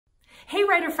Hey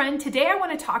writer friend, today I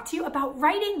want to talk to you about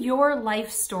writing your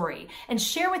life story and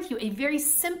share with you a very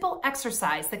simple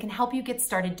exercise that can help you get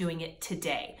started doing it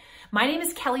today. My name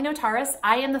is Kelly Notaras.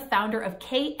 I am the founder of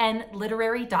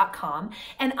knliterary.com,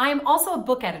 and I am also a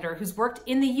book editor who's worked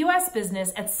in the US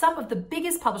business at some of the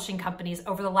biggest publishing companies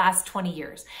over the last 20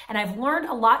 years. And I've learned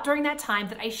a lot during that time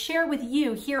that I share with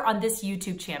you here on this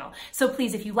YouTube channel. So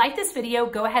please, if you like this video,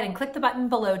 go ahead and click the button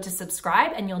below to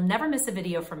subscribe and you'll never miss a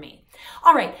video from me.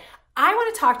 All right. I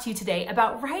want to talk to you today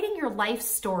about writing your life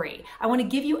story. I want to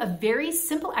give you a very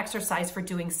simple exercise for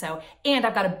doing so, and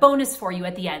I've got a bonus for you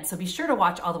at the end, so be sure to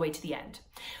watch all the way to the end.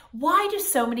 Why do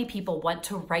so many people want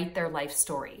to write their life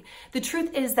story? The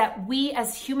truth is that we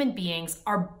as human beings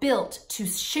are built to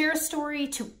share story,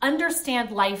 to understand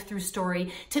life through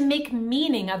story, to make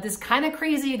meaning of this kind of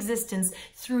crazy existence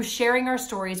through sharing our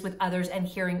stories with others and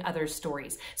hearing others'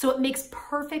 stories. So it makes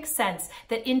perfect sense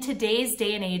that in today's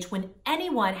day and age, when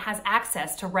anyone has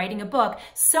access to writing a book,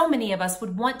 so many of us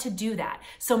would want to do that.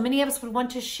 So many of us would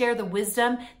want to share the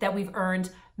wisdom that we've earned,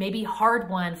 maybe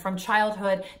hard-won from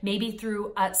childhood, maybe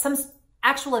through some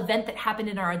actual event that happened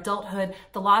in our adulthood,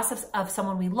 the loss of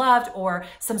someone we loved, or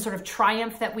some sort of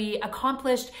triumph that we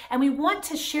accomplished. And we want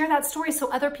to share that story so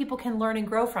other people can learn and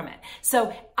grow from it.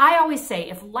 So I always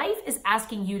say, if life is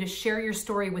asking you to share your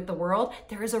story with the world,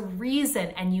 there is a reason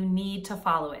and you need to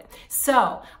follow it.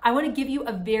 So I want to give you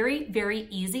a very, very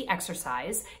easy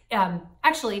exercise.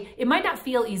 Actually, it might not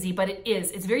feel easy, but it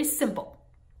is. It's very simple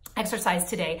exercise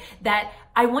today that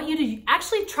I want you to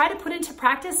actually try to put into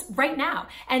practice right now.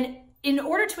 And in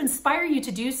order to inspire you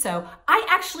to do so, I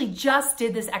actually just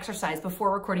did this exercise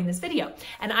before recording this video,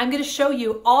 and I'm going to show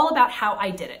you all about how I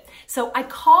did it. So I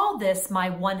call this my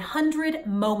 100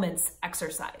 moments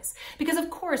exercise, because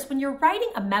of course, when you're writing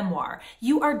a memoir,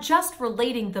 you are just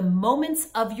relating the moments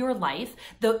of your life,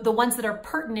 the ones that are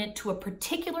pertinent to a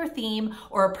particular theme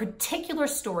or a particular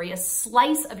story, a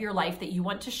slice of your life that you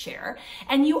want to share,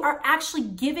 and you are actually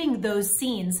giving those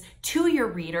scenes to your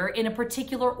reader in a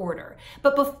particular order.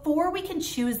 But before we can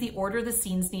choose the order the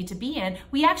scenes need to be in,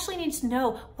 we actually need to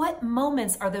know what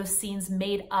moments are those scenes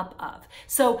made up of.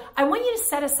 So I want you to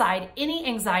set aside any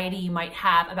anxiety you might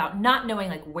have about not knowing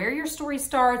like where your story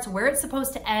starts, where it's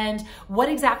supposed to end, what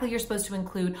exactly you're supposed to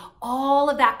include. All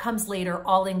of that comes later,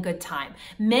 all in good time.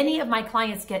 Many of my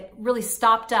clients get really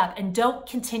stopped up and don't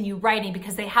continue writing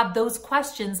because they have those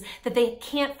questions that they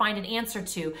can't find an answer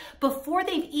to before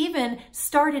they've even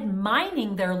started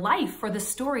mining their life for the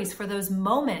stories, for those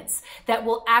moments that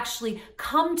will actually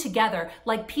come together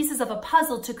like pieces of a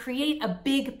puzzle to create a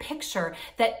big picture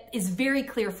that is very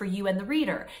clear for you and the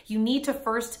reader. You need to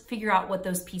first figure out what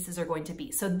those pieces are going to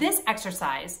be. So this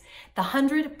exercise, the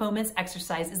 100 moments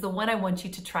exercise, is the one I want you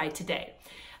to try today.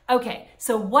 Okay,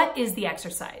 so what is the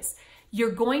exercise?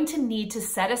 You're going to need to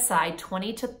set aside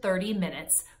 20 to 30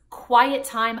 minutes quiet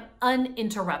time,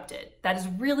 uninterrupted. That is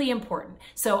really important.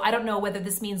 So I don't know whether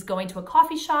this means going to a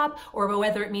coffee shop or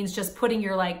whether it means just putting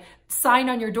your sign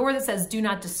on your door that says do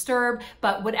not disturb,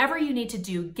 but whatever you need to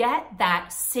do, get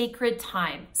that sacred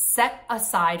time set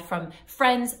aside from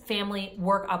friends, family,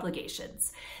 work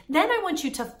obligations. Then I want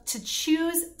you to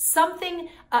choose something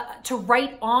to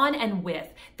write on and with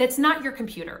that's not your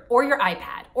computer or your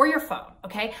iPad or your phone,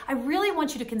 okay? I really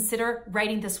want you to consider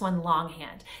writing this one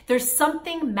longhand. There's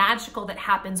something magical that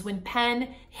happens when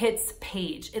pen hits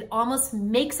page. It almost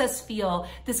makes us feel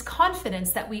this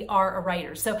confidence that we are a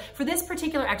writer. So for this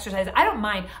particular exercise, I don't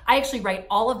mind. I actually write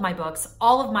all of my books,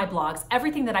 all of my blogs,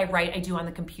 everything that I write, I do on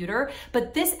the computer.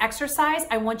 But this exercise,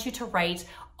 I want you to write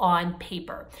on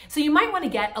paper. So you might want to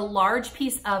get a large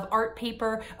piece of art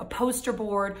paper, a poster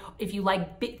board, if you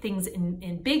like big things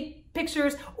in big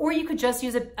pictures, or you could just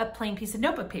use a plain piece of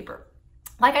notebook paper.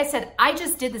 Like I said, I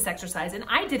just did this exercise and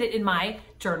I did it in my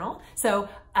journal. So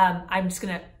I'm just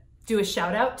gonna do a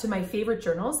shout out to my favorite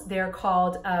journals. They're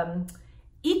called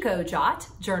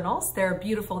EcoJot journals. They're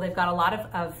beautiful. They've got a lot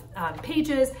of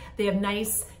pages. They have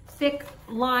nice thick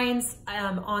lines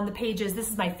on the pages. This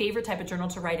is my favorite type of journal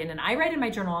to write in, and I write in my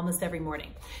journal almost every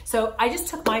morning. So I just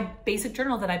took my basic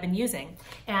journal that I've been using,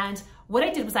 and what I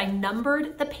did was I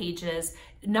numbered the pages,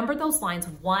 numbered those lines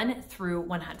 1 through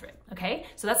 100, okay?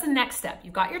 So that's the next step.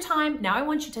 You've got your time. Now I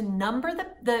want you to number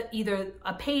either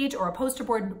a page or a poster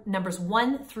board numbers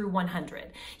 1 through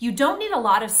 100. You don't need a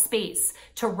lot of space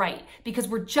to write because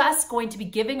we're just going to be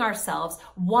giving ourselves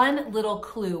one little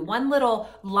clue, one little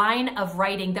line of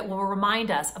writing that will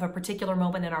remind us of a particular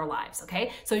moment in our lives,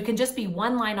 okay? So it can just be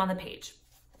one line on the page.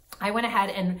 I went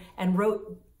ahead and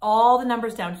wrote all the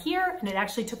numbers down here, and it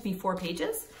actually took me 4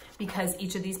 pages because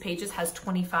each of these pages has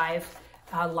 25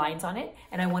 lines on it,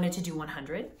 and I wanted to do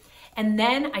 100. And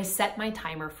then I set my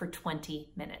timer for 20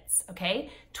 minutes,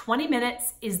 okay? 20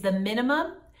 minutes is the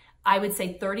minimum. I would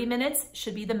say 30 minutes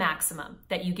should be the maximum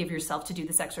that you give yourself to do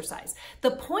this exercise. The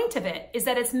point of it is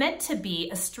that it's meant to be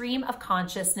a stream of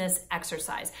consciousness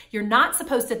exercise. You're not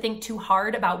supposed to think too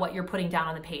hard about what you're putting down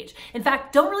on the page. In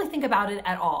fact, don't really think about it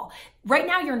at all. Right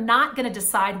now, you're not going to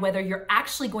decide whether you're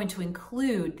actually going to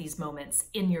include these moments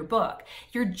in your book.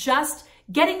 You're just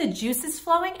getting the juices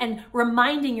flowing and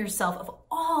reminding yourself of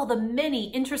all the many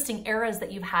interesting eras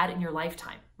that you've had in your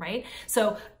lifetime, right?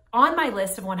 So on my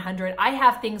list of 100, I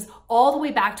have things all the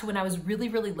way back to when I was really,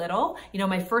 really little. You know,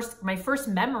 my first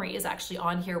memory is actually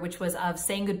on here, which was of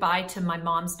saying goodbye to my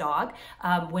mom's dog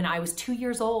when I was 2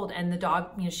 years old. And the dog,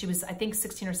 you know, she was, I think,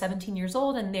 16 or 17 years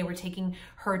old, and they were taking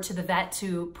her to the vet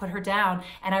to put her down.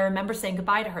 And I remember saying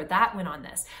goodbye to her. That went on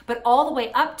this. But all the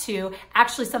way up to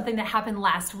actually something that happened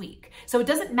last week. So it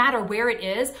doesn't matter where it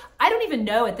is. I don't even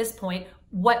know at this point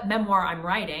what memoir I'm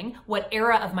writing, what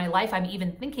era of my life I'm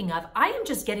even thinking of. I am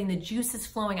just getting the juices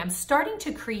flowing. I'm starting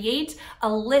to create a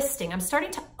listing. I'm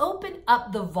starting to open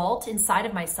up the vault inside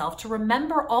of myself to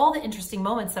remember all the interesting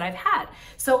moments that I've had.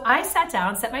 So I sat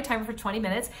down, set my timer for 20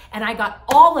 minutes, and I got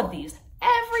all of these.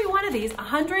 Every one of these,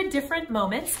 100 different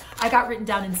moments, I got written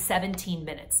down in 17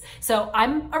 minutes. So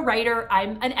I'm a writer,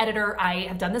 I'm an editor, I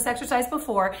have done this exercise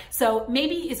before, so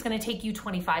maybe it's gonna take you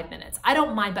 25 minutes. I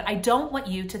don't mind, but I don't want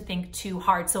you to think too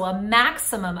hard. So a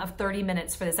maximum of 30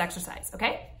 minutes for this exercise,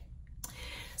 okay?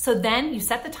 So then you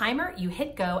set the timer, you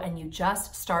hit go, and you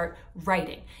just start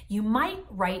writing. You might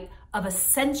write of a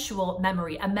sensual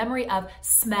memory, a memory of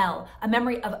smell, a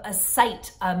memory of a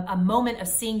sight, a moment of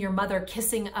seeing your mother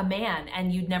kissing a man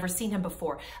and you'd never seen him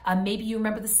before. Maybe you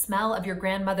remember the smell of your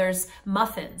grandmother's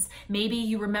muffins. Maybe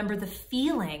you remember the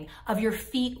feeling of your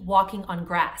feet walking on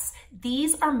grass.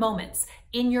 These are moments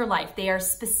in your life. They are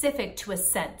specific to a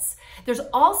sense. There's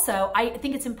also, I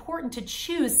think it's important to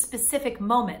choose specific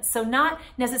moments. So not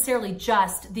necessarily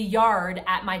just the yard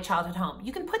at my childhood home.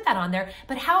 You can put that on there,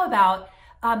 but how about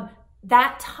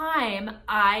that time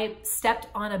I stepped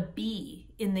on a bee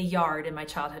in the yard in my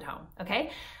childhood home, okay?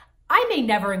 I may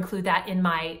never include that in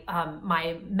my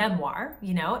my memoir,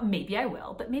 you know, maybe I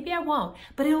will, but maybe I won't.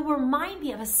 But it will remind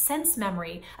me of a sense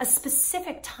memory, a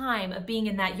specific time of being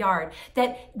in that yard,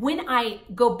 that when I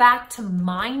go back to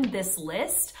mind this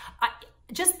list,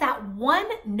 just that one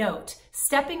note,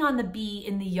 stepping on the bee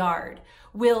in the yard,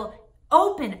 will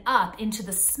open up into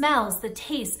the smells, the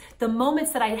tastes, the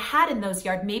moments that I had in those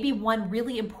yards. Maybe one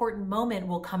really important moment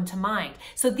will come to mind.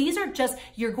 So these are just,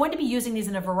 you're going to be using these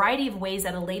in a variety of ways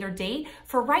at a later date.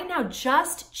 For right now,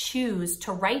 just choose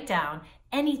to write down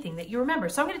anything that you remember.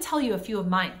 So I'm going to tell you a few of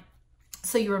mine,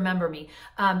 so you remember me,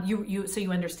 so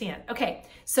you understand. Okay,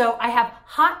 so I have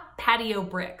hot patio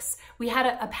bricks. We had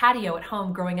a patio at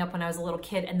home growing up when I was a little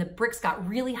kid, and the bricks got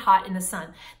really hot in the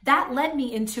sun. That led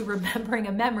me into remembering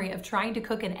a memory of trying to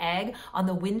cook an egg on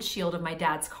the windshield of my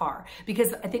dad's car,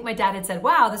 because I think my dad had said,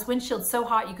 wow, this windshield's so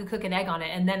hot you could cook an egg on it.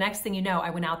 And the next thing you know, I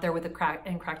went out there with a crack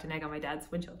and cracked an egg on my dad's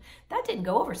windshield. That didn't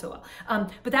go over so well,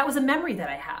 but that was a memory that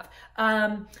I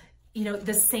have. You know,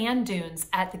 the sand dunes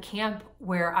at the camp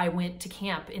where I went to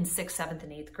camp in 6th, 7th,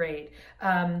 and 8th grade.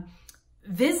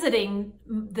 Visiting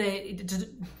the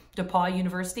DePaul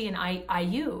University and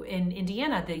IU in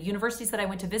Indiana, the universities that I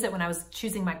went to visit when I was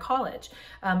choosing my college.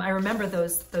 I remember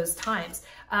those times.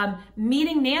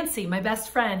 Meeting Nancy, my best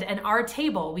friend, and our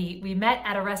table. We met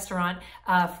at a restaurant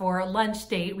for a lunch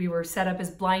date. We were set up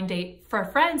as blind date for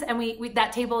friends, and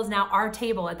that table is now our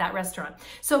table at that restaurant.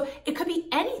 So it could be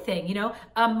anything, you know.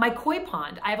 My koi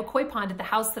pond. I have a koi pond at the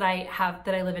house that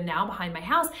I live in now, behind my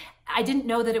house. I didn't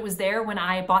know that it was there when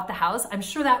I bought the house. I'm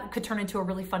sure that could turn into a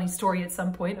really funny story at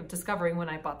some point of discovering when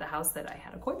I bought the house that I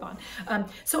had a koi pond.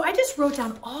 So I just wrote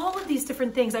down all of these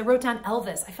different things. I wrote down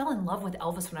Elvis. I fell in love with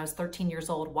Elvis when I was 13 years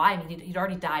old. Why? I mean, he'd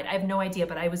already died. I have no idea,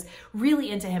 but I was really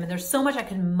into him, and there's so much I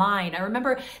could mine. I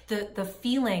remember the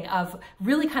feeling of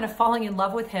really kind of falling in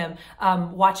love with him,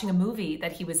 watching a movie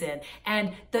that he was in,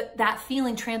 and that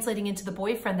feeling translating into the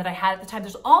boyfriend that I had at the time.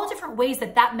 There's all different ways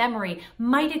that memory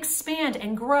might expand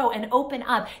and grow and open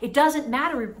up. It doesn't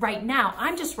matter right now.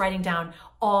 I'm just writing down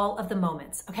all of the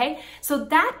moments, okay? So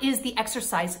that is the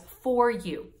exercise for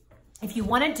you. If you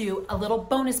want to do a little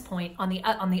bonus point on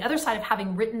the other side of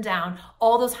having written down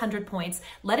all those 100 points,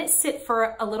 let it sit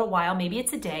for a little while, maybe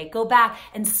it's a day, go back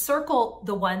and circle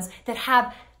the ones that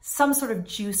have some sort of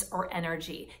juice or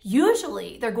energy.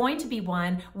 Usually they're going to be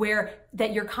one where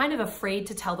that you're kind of afraid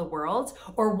to tell the world,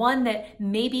 or one that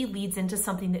maybe leads into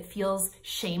something that feels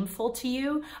shameful to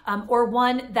you, or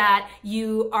one that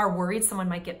you are worried someone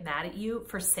might get mad at you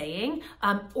for saying,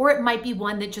 or it might be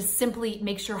one that just simply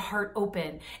makes your heart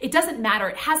open. It doesn't matter.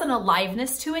 It has an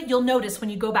aliveness to it. You'll notice when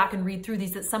you go back and read through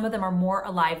these that some of them are more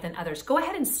alive than others. Go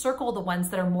ahead and circle the ones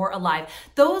that are more alive.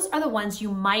 Those are the ones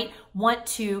you might want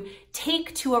to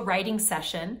take to a writing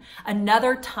session,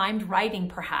 another timed writing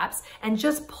perhaps, and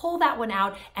just pull that one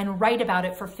out and write about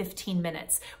it for 15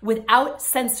 minutes without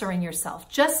censoring yourself,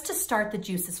 just to start the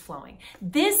juices flowing.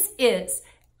 This is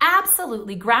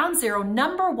absolutely ground zero,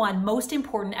 number one most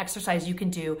important exercise you can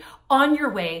do on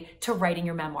your way to writing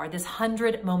your memoir, this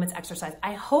 100 moments exercise.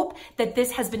 I hope that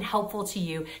this has been helpful to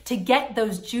you to get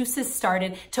those juices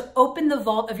started, to open the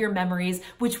vault of your memories,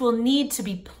 which will need to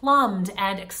be plumbed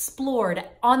and explored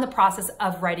on the process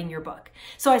of writing your book.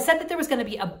 So I said that there was going to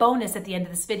be a bonus at the end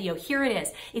of this video. Here it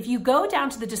is. If you go down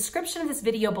to the description of this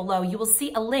video below, you will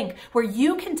see a link where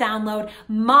you can download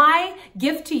my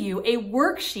gift to you, a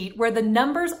worksheet where the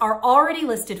numbers are already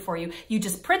listed for you. You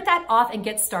just print that off and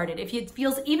get started. If it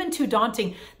feels even too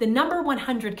daunting, the number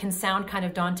 100 can sound kind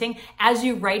of daunting. As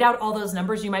you write out all those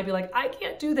numbers, you might be like, I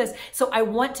can't do this. So I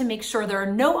want to make sure there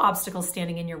are no obstacles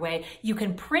standing in your way. You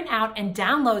can print out and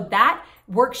download that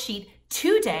worksheet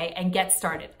today and get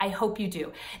started. I hope you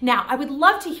do. Now, I would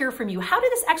love to hear from you. How did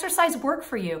this exercise work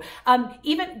for you?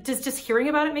 Even does just hearing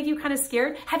about it make you kind of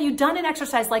scared? Have you done an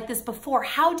exercise like this before?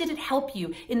 How did it help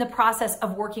you in the process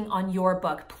of working on your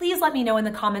book? Please let me know in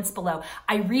the comments below.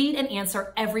 I read and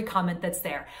answer every comment that's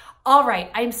there. All right,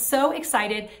 I'm so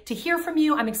excited to hear from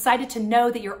you. I'm excited to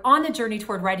know that you're on the journey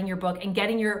toward writing your book and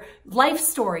getting your life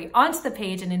story onto the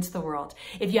page and into the world.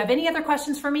 If you have any other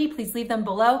questions for me, please leave them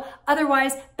below.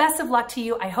 Otherwise, best of luck to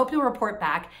you. I hope you'll report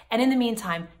back. And in the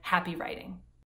meantime, happy writing.